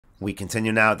We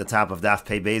continue now at the top of Daf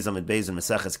Pei Beis Amid Beis in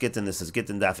Meseches Gitin. This is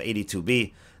Gittin Daf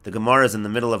 82b. The Gemara is in the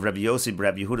middle of Rabbi Yossi,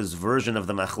 Rabbi Yehuda's version of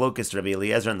the Machlokes, Rabbi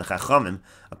Eliezer and the Chachamim.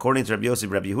 According to Rabbi Yossi,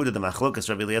 Rabbi Yehuda, the Machlokes,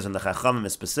 Rabbi Eliezer and the Chachamim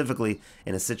is specifically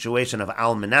in a situation of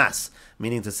almanas,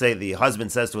 meaning to say the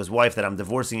husband says to his wife that I'm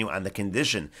divorcing you on the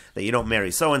condition that you don't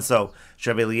marry so-and-so.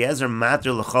 Rabbi Eliezer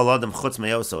matter l'chol adam chutz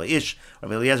me'oso ish.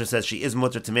 Rabbi Eliezer says she is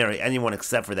mutter to marry anyone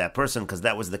except for that person because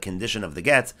that was the condition of the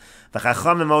get. The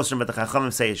Chachamim osrim, but the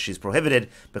Chachamim say she's prohibited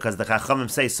because the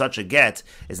Chachamim say such a get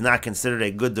is not considered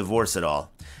a good divorce at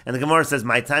all. And the Gemara says,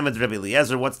 my time with Rabbi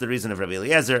Eliezer, what's the reason of Rabbi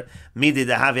Eliezer? Midi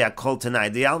dahavi kol tanai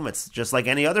dialma. It's just like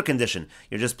any other condition.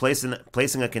 You're just placing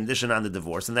a condition on the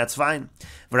divorce, and that's fine.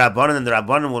 V'Rabbanan, and the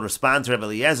Rabbanan will respond to Rabbi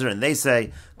Eliezer, and they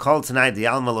say, kol tanai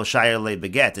dialma lo shayar le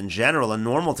beget. In general, a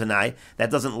normal tanai,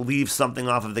 that doesn't leave something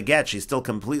off of the get. She's still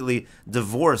completely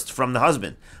divorced from the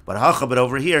husband. But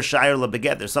over here, shayar le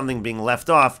beget, there's something being left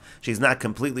off. She's not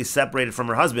completely separated from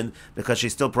her husband because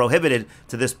she's still prohibited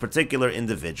to this particular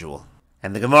individual.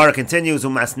 And the Gemara continues,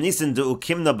 Umas nisin du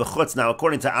ukimna b'chutz. Now,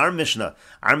 according to our Mishnah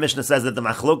says that the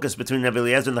machlokas between Rabbi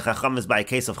Eliezer and the Chacham is by a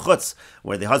case of chutz,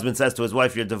 where the husband says to his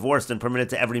wife, you're divorced and permitted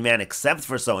to every man except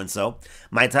for so-and-so.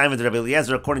 My time with Rabbi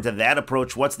Eliezer, according to that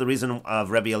approach, what's the reason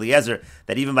of Rabbi Eliezer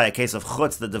that even by a case of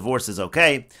chutz, the divorce is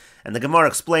okay? And the Gemara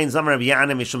explains, Amar Rabbi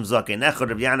Yana mishum zakei nechad.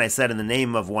 Rabbi Yana said in the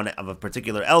name of a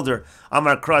particular elder,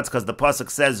 Amar Kratz, because the pasuk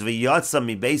says, V'yatsa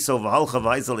mi beiso v'halcha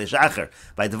v'haisel ish acher.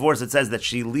 By divorce, it says that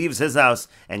she leaves his house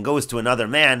and goes to another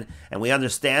man. And we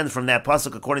understand from that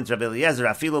pasuk, according to Rabbi Eliezer,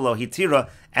 afilu lo hitira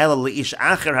ela leish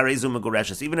acher harezu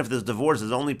megureshes. Even if this divorce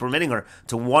is only permitting her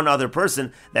to one other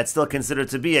person, that's still considered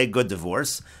to be a good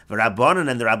divorce. V'Rabbanan,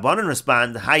 and the Rabbanan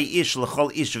respond, Hai ish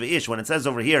l'chol ish v'ish. When it says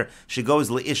over here, she goes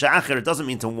leish acher, it doesn't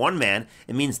mean to one man,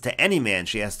 it means to any man.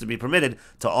 She has to be permitted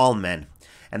to all men.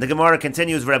 And the Gemara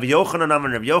continues, Rabbi Yochanan,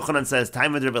 and Rabbi Yochanan says,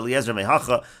 time with Rabbi Eliezer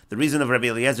mehacha. The reason of Rabbi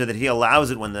Eliezer that he allows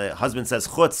it when the husband says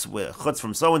chutz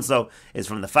from so-and-so is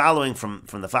from the following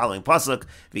pasuk,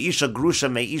 V'isha grusha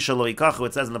me'isha lo yikachu.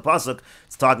 It says in the pasuk,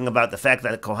 it's talking about the fact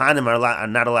that Kohanim are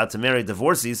not allowed to marry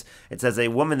divorcees. It says a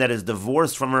woman that is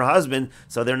divorced from her husband,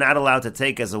 so they're not allowed to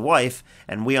take as a wife.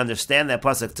 And we understand that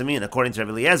pasuk to mean, according to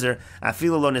Rabbi Eliezer,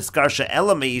 afilu lo niskarsha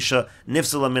ela me'isha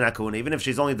nifsala min hakuna. Even if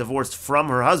she's only divorced from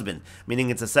her husband, meaning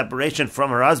it's a separation from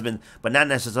her husband, but not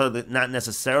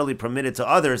necessarily permitted to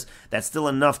others, that's still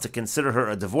enough to consider her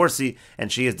a divorcee,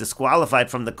 and she is disqualified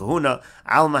from the kahuna.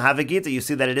 Alma havagita, you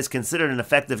see that it is considered an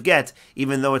effective get,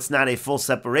 even though it's not a full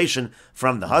separation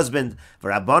from the husband.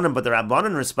 V'Rabbanan, but the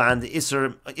Rabbanan respond,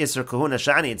 Isser kahuna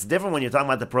shani. It's different when you're talking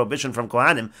about the prohibition from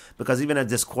kohanim, because even a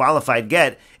disqualified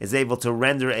get is able to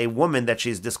render a woman that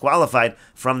she's disqualified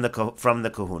from the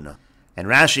kahuna. And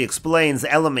Rashi explains,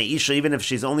 Ela me'isha, even if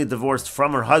she's only divorced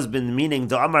from her husband, meaning,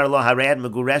 Da'amar lo harayat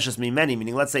megureshes mimeni,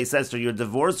 meaning, let's say he says to her, you're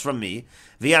divorced from me,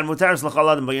 v'yan mutaris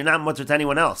l'chol adam, but you're not mutter to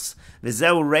anyone else.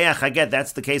 V'zeu reach haget,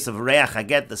 that's the case of reach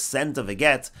haget, the scent of a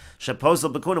get,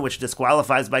 sheposel b'kuna, which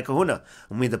disqualifies by kahuna.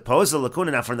 When we deposel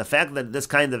l'kuna, now from the fact that this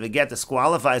kind of a get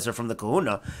disqualifies her from the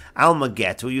kahuna, alma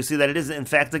getu, you see that it is in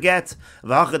fact a get.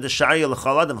 V'hachad d'sharya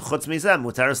l'chol adam, chutz mizem,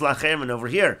 mutaris l'achayim, and over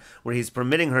here, where he's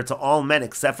permitting her to all men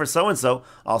except for so-and-so,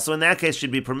 also in that case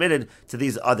she'd be permitted to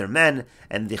these other men.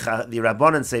 And the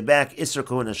Rabbanan say back, Isser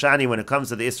kahuna shani, when it comes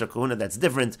to the Isser kahuna, that's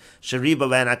different. Shariba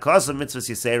v'anakasa mitzvahs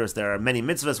yiseirus, there are many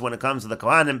mitzvahs when it comes to the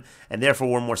kohanim, and therefore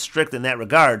we're more strict in that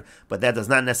regard, but that does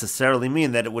not necessarily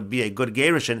mean that it would be a good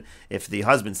gerushin if the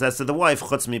husband says to the wife,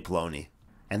 chutz mi ploni.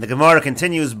 And the Gemara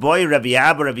continues, Boy Rabbi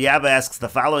Abba. Rabbi Abba asks the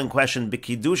following question,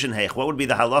 B'kiddushin heich, what would be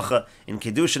the halacha in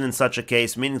kiddushin in such a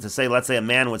case? Meaning to say, let's say a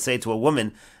man would say to a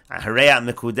woman, Hareyat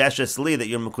mekudeshes li, that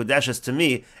you're mekudeshes to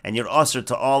me, and you're usher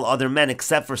to all other men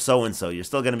except for so-and-so. You're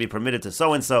still going to be permitted to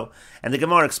so-and-so. And the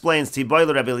Gemara explains,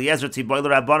 Tiboiler Rabbi Eliezer,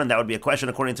 Tiboiler Rabbanan. That would be a question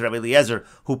according to Rabbi Eliezer,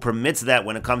 who permits that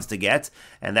when it comes to get.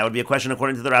 And that would be a question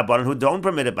according to the Rabbanan, who don't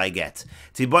permit it by get.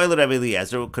 Tiboiler Rabbi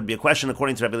Eliezer could be a question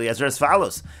according to Rabbi Eliezer as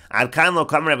follows. Ad kan lo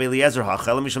kam Rabbi Eliezer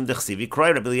hachel mishum dechsivi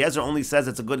kroi. Rabbi Eliezer only says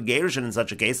it's a good gerushin in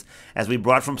such a case, as we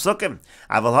brought from Sukkim.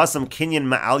 Aval hasam kinyan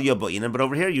ma'al yoboinan. But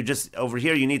over here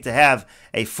you need to have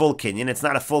a full kinyan. It's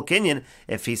not a full kinyan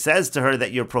if he says to her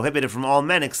that you're prohibited from all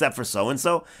men except for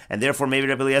so-and-so, and therefore maybe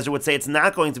Rabbi Eliezer would say it's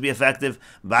not going to be effective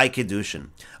by Kiddushin.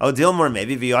 Oh, Dilmor,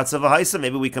 maybe V'yatza V'haisa,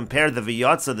 maybe we compare the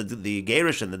V'yatza, the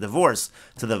Gerushin, the divorce,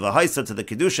 to the V'haisa, to the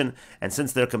Kiddushin, and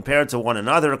since they're compared to one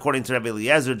another, according to Rabbi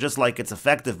Eliezer, just like it's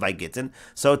effective by Gitin,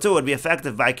 so too it would be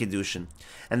effective by Kiddushin.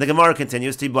 And the Gemara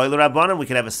continues, Tiboiler Rabbanan, we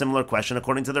can have a similar question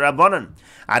according to the Rabbanan.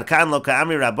 Ad kan lo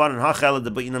ka'amri Rabbanan hachel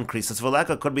deba'inan krisas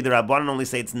v'leka. Could could be the Rabbanan only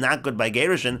say it's not good by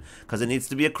Gerushin because it needs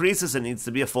to be a krisis, it needs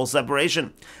to be a full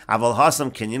separation. Aval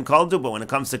Hasam Kinyan Kaldu, but when it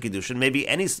comes to Kiddushin, maybe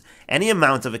any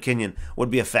amount of a Kinyan would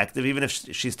be effective, even if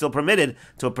she's still permitted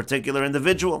to a particular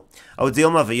individual. O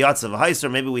Dilma V'Yatzav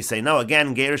Haiser, maybe we say no,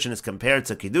 again, Gerushin is compared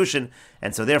to Kiddushin,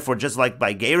 and so therefore, just like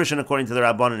by Gerushin, according to the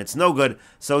Rabbanan, it's no good,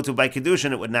 so too by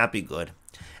Kiddushin, it would not be good.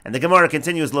 And the Gemara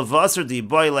continues, Lavasar di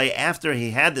Boile, after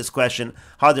he had this question,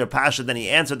 Hadir Pasha, then he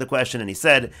answered the question and he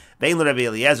said, Bein Rabbi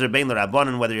Eliezer, Bein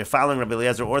Rabbanan, whether you're following Rabbi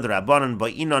Eliezer or the Rabbanan,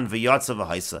 Ba'inon V'Yatzav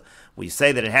V'Haisa. We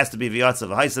say that it has to be V'Yatzav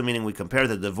V'Haisa, meaning we compare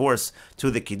the divorce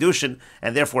to the Kiddushin,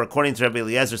 and therefore, according to Rabbi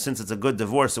Eliezer, since it's a good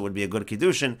divorce, it would be a good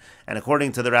Kiddushin, and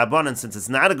according to the Rabbanan, since it's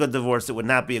not a good divorce, it would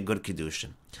not be a good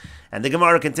Kiddushin. And the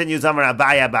Gemara continues, Amar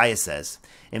Abaya says,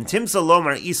 Im Timsa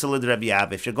Lomar Isalid Rabbi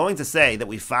Ab, if you're going to say that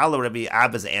we follow Rabbi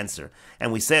Abba's answer,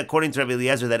 and we say according to Rabbi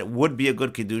Eliezer that it would be a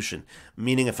good Kiddushin,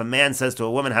 meaning if a man says to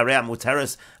a woman, Hareyat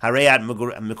Muteris, Hareyat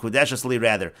Mekudeshes Li,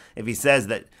 rather, if he says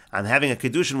that I'm having a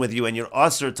Kiddushin with you and you're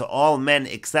usher to all men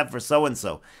except for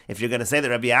so-and-so, if you're going to say that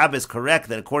Rabbi Abba is correct,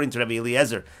 that according to Rabbi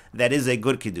Eliezer, that is a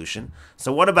good Kiddushin,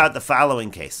 so what about the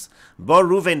following case? Bo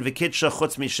Ruven v'Kitsha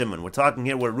chutz mi Shimon. We're talking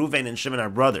here where Ruven and Shimon are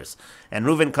brothers. And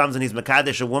Ruven comes and he's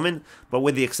Mekadesh a woman, but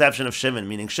with the exception of Shimon,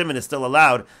 meaning Shimon is still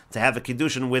allowed to have a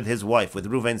Kiddushin with his wife, with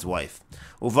Ruven's wife.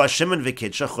 Uva Shimon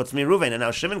v'Kitsha chutz mi Ruven. And now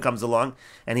Shimon comes along,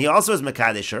 and he also is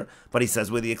Mekadesher, but he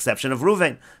says with the exception of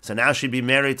Ruven. So now she'd be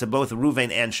married to both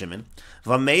Ruven and Shimon.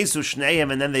 V'meisu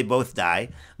shneim, and then they both die.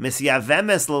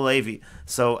 Misyavemes l'Levi.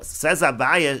 So says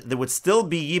Abaya, there would still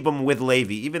be Yibum with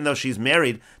Levi, even though she's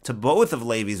married to both of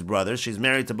Levi's brothers. She's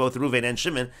married to both Ruven and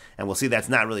Shimon, and we'll see that's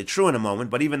not really true in a moment,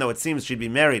 but even though it seems she'd be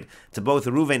married to both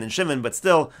Ruven and Shimon, but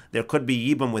still, there could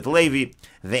be Yibum with Levi.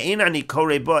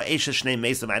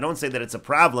 I don't say that it's a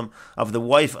problem of the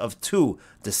wife of two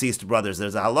deceased brothers.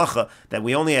 There's a halacha that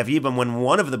we only have Yibum when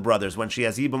one of the brothers, when she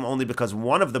has Yibum only because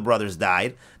one of the brothers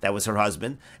died, that was her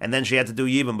husband, and then she had to do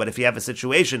Yibum. But if you have a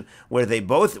situation where they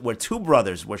both were two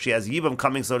brothers, where she has Yibum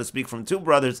coming, so to speak, from two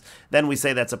brothers, then we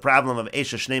say that's a problem of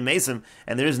Esha Shnei Mesim,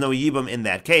 and there is no Yibum in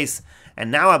that case. And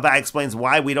now Abba explains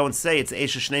why we don't say it's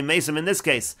Esha Shnei Mesim in this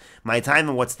case. My time,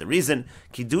 and what's the reason?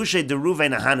 Kiddushe de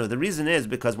Ruven Ahanu. The reason is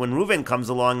because when Ruven comes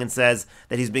along and says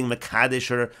that he's being Mekadesh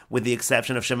her with the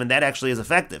exception of Shimon, that actually is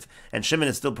effective, and Shimon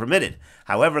is still permitted.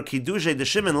 However, Kiddushe de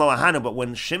Shimon lo Ahanu, but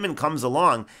when Shimon comes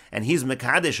along and he's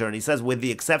Mekadesh her, and he says with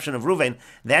the exception of Ruven,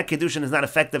 that Kiddushin is not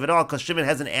effective at all because Shimon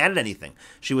hasn't added anything.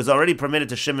 She was already permitted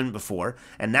to Shimon before,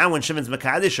 and now when Shimon's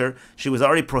Mekadesh her, she was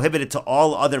already prohibited to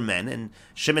all other men, and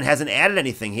Shimon hasn't added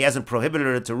anything. He hasn't prohibited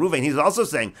her to Ruven. He's also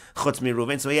saying chutz mi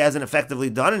Ruven, so he hasn't effectively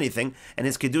done anything, and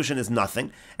his Kiddushin is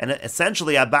nothing. And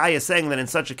essentially, Abai is saying that in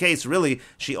such a case, really,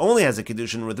 she only has a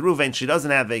Kiddushin with Ruven. She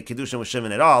doesn't have a Kiddushin with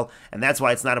Shimon at all, and that's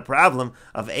why it's not a problem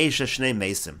of Esha Shnei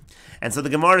Mesim. And so the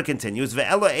Gemara continues,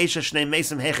 Ve'ela Esha Shnei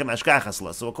Mesim Hechem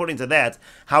Ashkachasla. So according to that,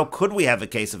 how could we have a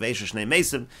case of Esha Shnei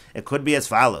Mesim? It could be as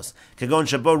follows. Kagon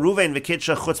Shabo Ruven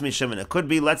V'Kitsha Chutz Mi Shimon. It could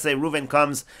be, let's say, Ruven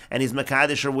comes and he's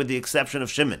Mekadesh her with the exception of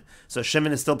Shimon. So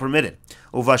Shimon is still permitted.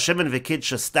 Uva Shimon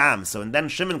V'Kitsha Stam. So and then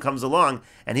Shimon comes along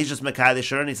and he's just Mekadesh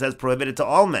her and he says prohibited to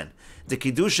all men. The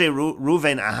Kiddushe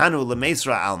Ruven Ahanu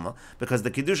Lemeisra Alma, because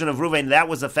the Kiddushin of Ruven, that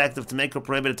was effective to make her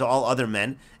prohibited to all other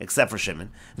men, except for Shimon.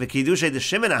 The Kiddushe de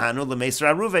Shimon Ahanu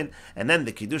Lemeisra Ruven, and then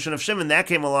the Kiddushin of Shimon, that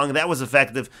came along, that was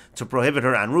effective to prohibit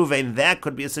her on Ruven. That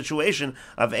could be a situation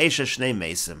of Esha Shnei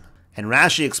Mesim. And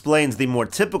Rashi explains the more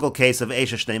typical case of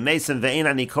Esha Shnei Mesim,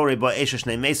 ve'ein kori ba Esha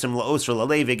Shnei Mesim la'osra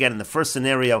la'levi. Again, in the first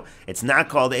scenario, it's not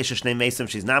called Esha Shnei Mesim.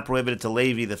 She's not prohibited to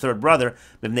Levi, the third brother,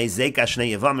 mibnei zeka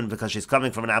Shnei Yevamin, because she's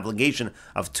coming from an obligation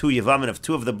of two Yevamin, of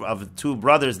two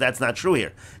brothers. That's not true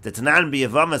here. The Tanan be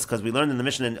Yevamas, because we learned in the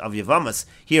Mishnah of Yevamas,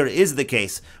 here is the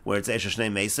case where it's Esha Shnei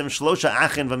Mesim. Shlosha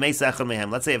achin v'meis echad mehem.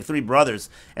 Let's say you have three brothers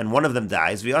and one of them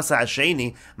dies. V'yasa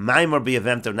hasheni maimor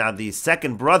b'yavemto. Now the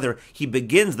second brother, he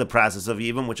begins the process of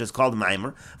Yibum, which is called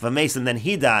Maimer, V'meis, then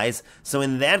he dies. So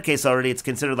in that case already, it's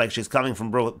considered like she's coming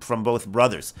from both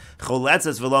brothers.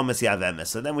 Choletzes v'lo misyavemes.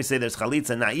 So then we say there's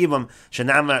Chalitza, not Yibum,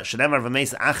 Shenamar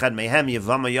v'meis achad mehem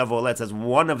Yivama yavo letz, as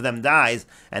one of them dies,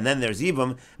 and then there's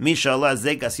Yibum, Misha Allah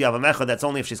zekas yavamecha. That's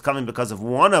only if she's coming because of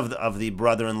one of the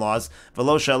brother-in-laws.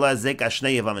 V'lo shala zekas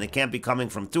shnei Yavam, and it can't be coming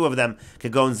from two of them.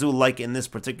 Kagon zu, like in this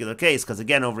particular case, because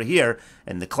again over here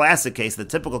in the classic case, the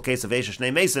typical case of Esha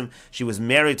Shnei Mesim, she was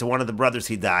married to one of the brothers,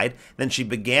 he died. Then she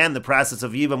began the process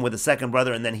of Yibam with the second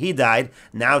brother, and then he died.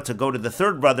 Now to go to the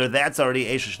third brother, that's already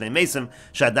Esha Shnei Mesim.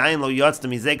 Shadayin lo yotz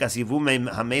mizekas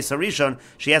yivume hames harishon.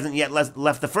 She hasn't yet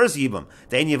left the first Yibam.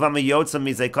 Dein yivama yotza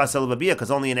mizekas el babia, because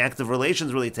only an active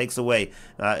relations really takes away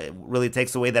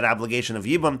that obligation of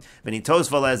Yibam. V'nitos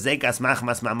v'la zekas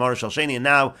machmas ma'amor shel sheni. And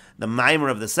now the mimer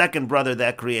of the second brother,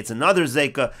 that creates another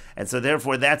zeka, and so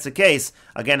therefore that's a case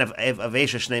again of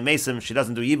Esha Shnei Mesim. She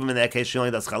doesn't do Yibam in that case; she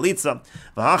only does chalitza.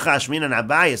 V'hacha Shminan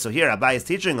Abaye. So here Abaye is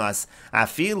teaching us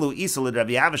afilu isul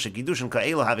Rabbi Ava shekidushin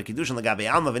ka'elu have a kidushin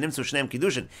legabe alma v'nimtzu shneim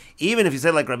kidushin. Even if you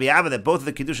say like Rabbi Ava that both of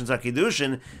the kidushins are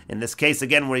kidushin, in this case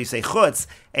again where you say chutz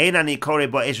einani kore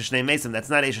bo Esha Shnei Mesim, that's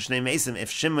not Esha Shnei Mesim if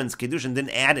Shimon's kiddushin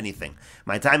didn't add anything.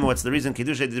 My time, what's the reason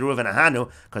kiddushin did Reuven ahanu?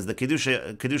 Because the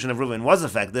kiddushin of Reuven was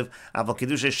effective. Aval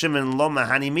kiddushin Shimon lo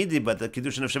mahani midi, but the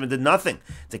kiddushin of Shimon did nothing.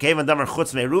 To kevan damer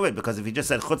chutz me Reuven, because if he just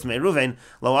said chutz me Reuven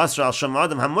lo asra al sham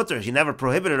adam hamutter, he never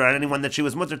prohibited her on anyone that she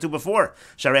was mutter to before.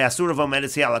 Sharei asura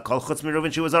v'omedesi ala kol chutz me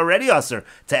Reuven, she was already asur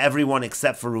to everyone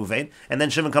except for Reuven. And then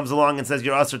Shimon comes along and says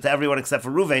you're asur to everyone except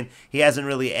for Reuven. He hasn't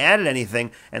really added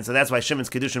anything, and so that's why Shimon's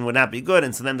kiddushin would not be good.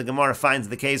 And so then the Gemara finds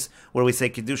the case where we say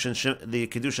the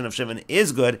kiddushin of Shimon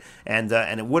is good, and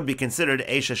it would be considered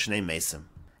Esha Shnei Mesim.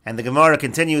 And the Gemara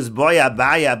continues, Boya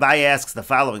Abaya. Abaya asks the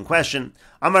following question.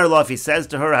 Amar lo, if he says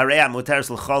to her, Hareya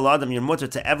muteres l'chol adam, you're mutter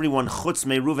to everyone chutz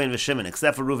me Reuven v'Shimon,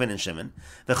 except for Reuven and Shimon.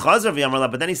 The Chazar v'Amar la,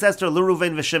 but then he says to her, Lu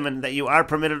Reuven v'Shimon, that you are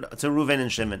permitted to Reuven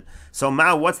and Shimon. So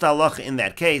Ma, what's the halacha in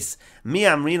that case? Mi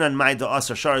amrinan mai do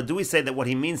asar shara. Do we say that what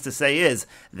he means to say is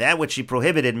that which he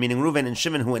prohibited, meaning Reuven and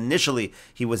Shimon, who initially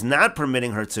he was not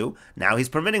permitting her to, now he's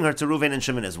permitting her to Reuven and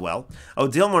Shimon as well. O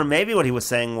Dilmor, maybe what he was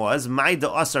saying was mai do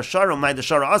asar shara, mai do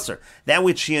shara asar. That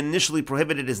which he initially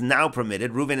prohibited is now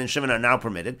permitted. Reuven and Shimon are now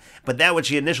permitted, but that which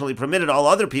he initially permitted, all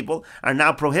other people are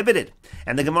now prohibited.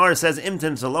 And the Gemara says,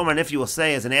 Imtim Salomar, and if you will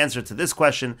say as an answer to this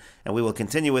question, and we will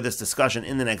continue with this discussion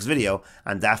in the next video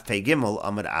on Daf Pei Gimel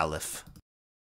Amud Aleph.